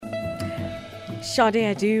Sade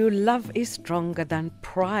Adu, love is stronger than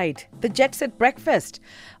pride. The Jet Set Breakfast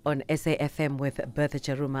on SAFM with Bertha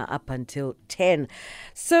Charuma up until 10.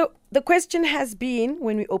 So the question has been,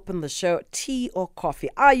 when we open the show, tea or coffee?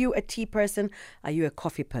 Are you a tea person? Are you a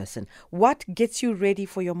coffee person? What gets you ready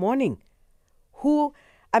for your morning? Who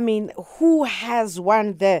has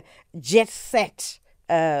won the Jet Set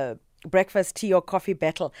breakfast, tea or coffee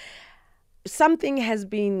battle? Something has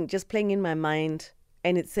been just playing in my mind,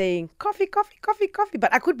 and it's saying coffee, coffee, coffee, coffee.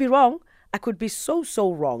 But I could be wrong. I could be so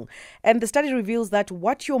wrong. And the study reveals that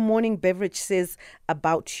what your morning beverage says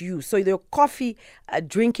about you. So your coffee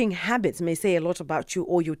drinking habits may say a lot about you,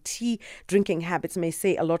 or your tea drinking habits may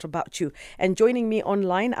say a lot about you. And joining me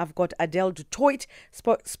online, I've got ADELE Du Toit,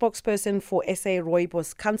 spokesperson for SA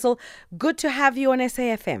Rooibos Council. Good to have you on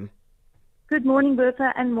SAFM. Good morning,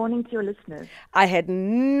 Bertha, and morning to your listeners. I had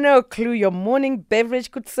no clue your morning beverage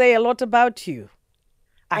could say a lot about you.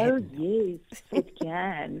 Yes, it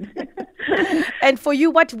can. And for you,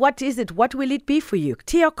 what is it? What will it be for you?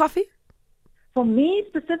 Tea or coffee? For me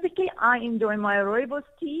specifically, I enjoy my Rooibos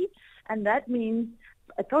tea, and that means,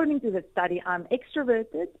 according to the study, I'm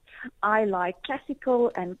extroverted. I like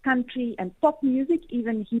classical and country and pop music,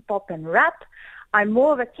 even hip-hop and rap. I'm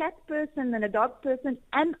more of a cat person than a dog person,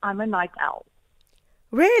 and I'm a night owl.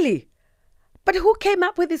 Really? But who came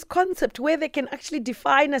up with this concept where they can actually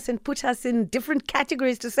define us and put us in different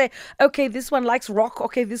categories to say, okay, this one likes rock,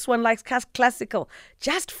 okay, this one likes classical,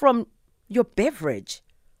 just from your beverage?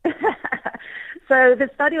 So the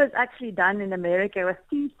study was actually done in America with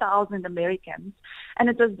 2,000 Americans, and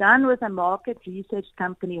it was done with a market research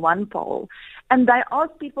company, OnePoll. And they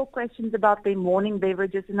asked people questions about their morning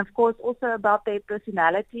beverages and, of course, also about their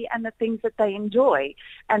personality and the things that they enjoy.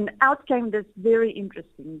 And out came this very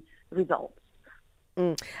interesting result.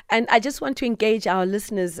 And I just want to engage our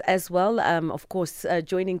listeners as well, of course,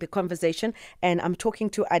 joining the conversation. And I'm talking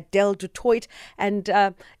to ADELE Du Toit. And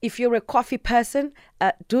if you're a coffee person,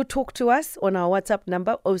 do talk to us on our WhatsApp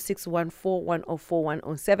number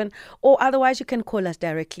 0614104107, or otherwise you can call us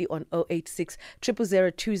directly on 086 000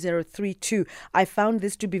 2032. I found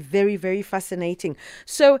this to be very, very fascinating.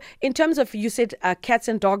 So in terms of, you said cats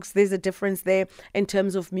and dogs, there's a difference there in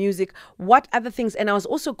terms of music. What other things? And I was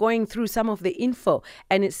also going through some of the info,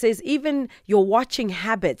 and it says even your watching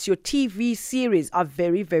habits, your TV series are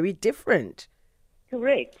very, very different.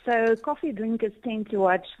 Correct. So coffee drinkers tend to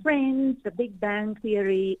watch Friends, The Big Bang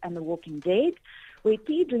Theory, and The Walking Dead, where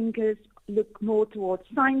tea drinkers look more towards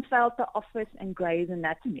Seinfeld, The Office, and Grey's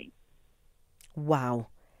Anatomy. Wow.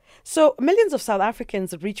 So millions of South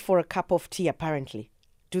Africans reach for a cup of tea, apparently.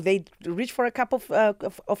 Do they reach for a cup of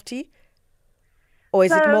tea? Or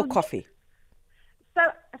is it more coffee? So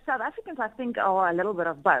South Africans, I think, are a little bit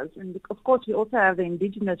of both. And of course, we also have the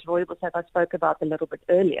indigenous rooibos that I spoke about a little bit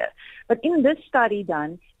earlier. But in this study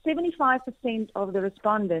done, 75% of the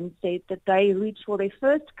respondents said that they reach for their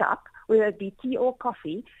first cup, whether it be tea or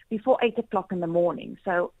coffee, before 8 o'clock in the morning.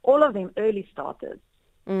 So all of them early starters.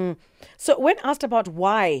 So when asked about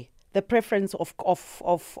why the preference of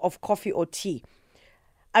coffee or tea,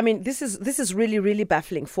 I mean, this is really, really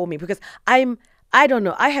baffling for me, because I don't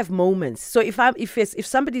know. I have moments. So if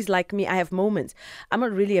somebody's like me, I have moments. I'm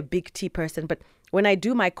not really a big tea person, but when I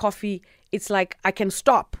do my coffee, it's like I can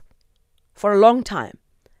stop for a long time,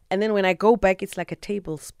 and then when I go back, it's like a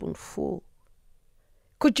tablespoonful.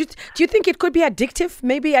 Do you think it could be addictive?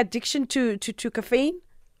 Maybe addiction to caffeine?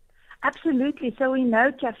 Absolutely. So we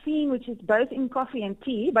know caffeine, which is both in coffee and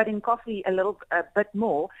tea, but in coffee a bit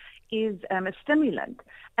more, is a stimulant.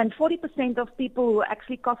 And 40% of people who are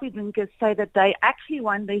actually coffee drinkers say that they actually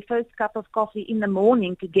want their first cup of coffee in the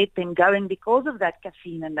morning to get them going because of that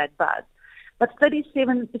caffeine and that buzz. But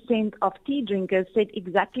 37% of tea drinkers said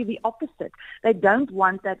exactly the opposite. They don't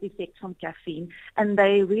want that effect from caffeine, and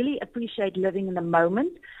they really appreciate living in the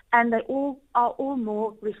moment, and they are all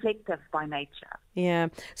more reflective by nature. Yeah.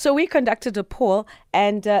 So we conducted a poll,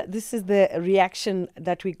 and this is the reaction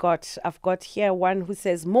that we got. I've got here one who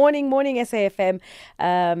says, morning, SAFM.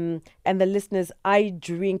 And the listeners, I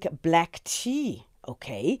drink black tea.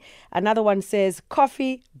 Okay. Another one says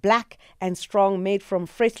coffee, black and strong, made from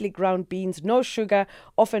freshly ground beans, no sugar,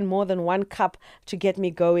 often more than 1 cup to get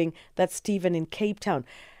me going. That's Stephen in Cape Town.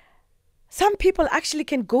 Some people actually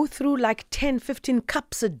can go through like 10, 15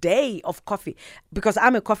 cups a day of coffee, because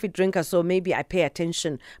I'm a coffee drinker, so maybe I pay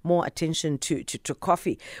more attention to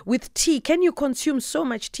coffee. With tea, can you consume so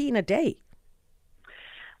much tea in a day?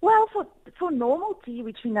 Well, for normal tea,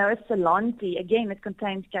 which we know is Ceylon tea, again, it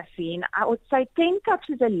contains caffeine. I would say 10 cups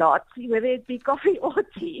is a lot, whether it be coffee or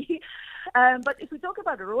tea. But if we talk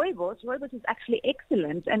about rooibos is actually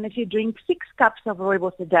excellent. And if you drink 6 cups of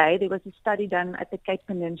rooibos a day, there was a study done at the Cape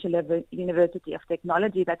Peninsula University of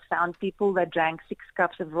Technology that found people that drank 6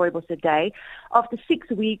 cups of rooibos a day, after 6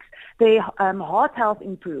 weeks, their heart health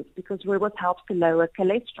improved because rooibos helps to lower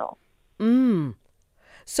cholesterol.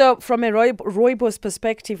 So from a rooibos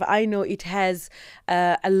perspective, I know it has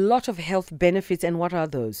a lot of health benefits. And what are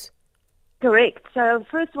those? Correct. So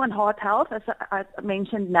first one, heart health, as I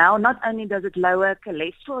mentioned now, not only does it lower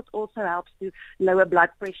cholesterol, it also helps to lower blood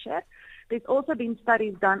pressure. There's also been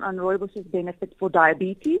studies done on rooibos' benefits for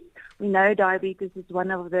diabetes. We know diabetes is one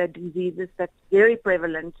of the diseases that's very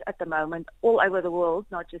prevalent at the moment all over the world,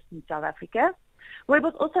 not just in South Africa.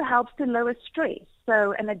 Rooibos also helps to lower stress.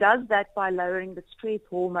 And it does that by lowering the stress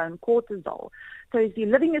hormone cortisol. So if you're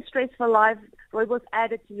living a stressful life, rooibos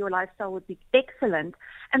added to your lifestyle would be excellent.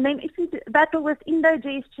 And then if you battle with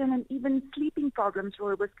indigestion and even sleeping problems,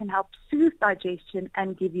 rooibos can help soothe digestion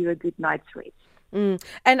and give you a good night's rest.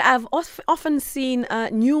 And I've often seen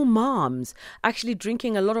new moms actually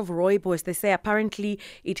drinking a lot of rooibos. They say apparently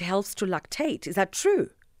it helps to lactate. Is that true?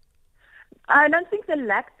 I don't think the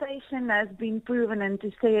lactation has been proven and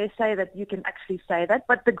to say that you can actually say that.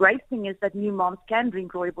 But the great thing is that new moms can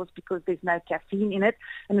drink rooibos because there's no caffeine in it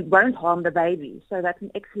and it won't harm the baby. So that's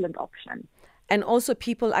an excellent option. And also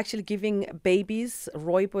people actually giving babies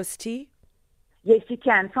rooibos tea? Yes, you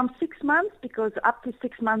can. From 6 months, because up to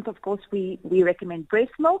 6 months, of course, we recommend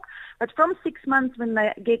breast milk. But from 6 months, when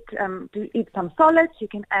they get to eat some solids, you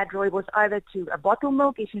can add rooibos either to a bottle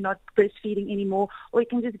milk if you're not breastfeeding anymore, or you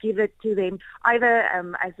can just give it to them either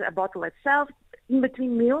as a bottle itself in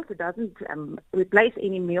between meals. It doesn't replace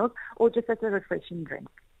any meals, or just as a refreshing drink.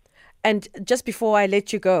 And just before I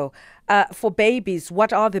let you go, for babies,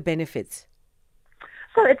 what are the benefits?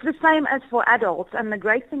 So it's the same as for adults. And the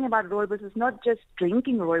great thing about rooibos is not just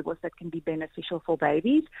drinking rooibos that can be beneficial for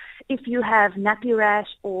babies. If you have nappy rash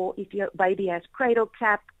or if your baby has cradle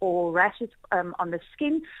cap or rashes on the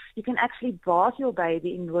skin, you can actually bath your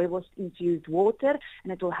baby in rooibos-infused water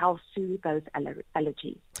and it will help soothe those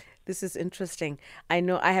allergies. This is interesting. I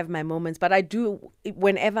know I have my moments, but I do,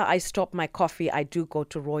 whenever I stop my coffee, I do go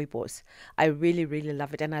to rooibos. I really, really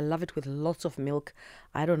love it. And I love it with lots of milk.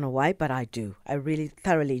 I don't know why, but I do. I really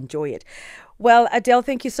thoroughly enjoy it. Well, Adele,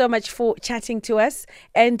 thank you so much for chatting to us.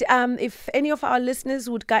 And if any of our listeners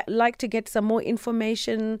would like to get some more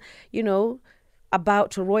information,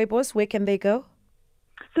 about rooibos, where can they go?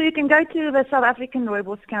 So you can go to the South African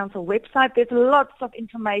Rooibos Council website. There's lots of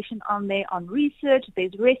information on there on research.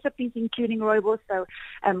 There's recipes including rooibos. So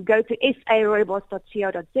go to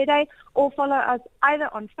sarooibos.co.za or follow us either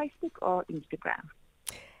on Facebook or Instagram.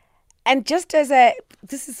 And just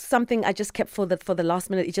this is something I just kept for the last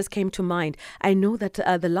minute. It just came to mind. I know that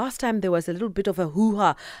the last time there was a little bit of a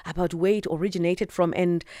hoo-ha about where it originated from,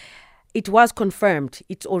 and it was confirmed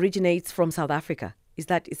it originates from South Africa. Is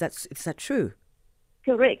that true?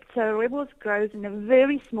 Correct. So rooibos grows in a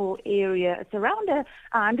very small area. It's around a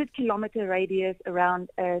 100-kilometer radius around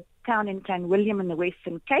a town in Clanwilliam in the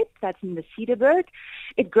Western Cape. That's in the Cedarburg.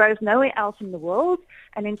 It grows nowhere else in the world.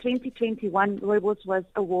 And in 2021, rooibos was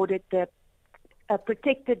awarded the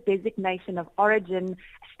protected designation of origin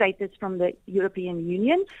status from the European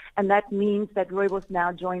Union. And that means that rooibos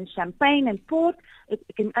now joins champagne and port. It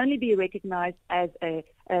can only be recognized as an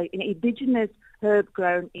indigenous herb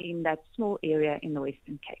grown in that small area in the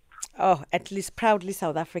Western Cape. Oh, at least proudly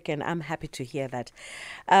South African. I'm happy to hear that.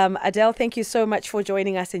 Adele, thank you so much for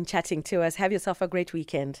joining us and chatting to us. Have yourself a great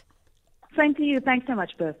weekend. Same to you. Thanks so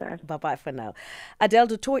much, Bertha. Bye-bye for now. ADELE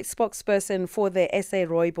Du Toit, spokesperson for the SA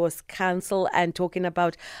Rooibos Council, and talking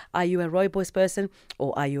about, are you a rooibos person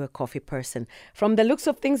or are you a coffee person? From the looks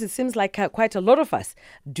of things, it seems like quite a lot of us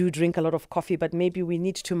do drink a lot of coffee, but maybe we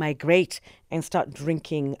need to migrate and start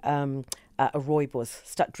drinking rooibos,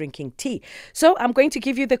 start drinking tea. So I'm going to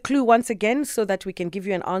give you the clue once again so that we can give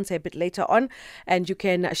you an answer a bit later on, and you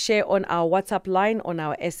can share on our WhatsApp line, on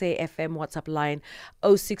our SAFM WhatsApp line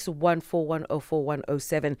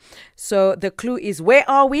 0614104107. So the clue is, where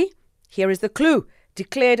are we? Here is the clue.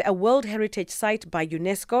 Declared a World Heritage Site by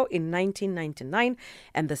UNESCO in 1999,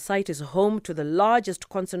 and the site is home to the largest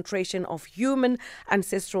concentration of human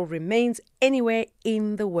ancestral remains anywhere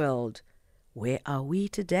in the world. Where are we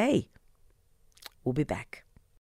today? We'll be back.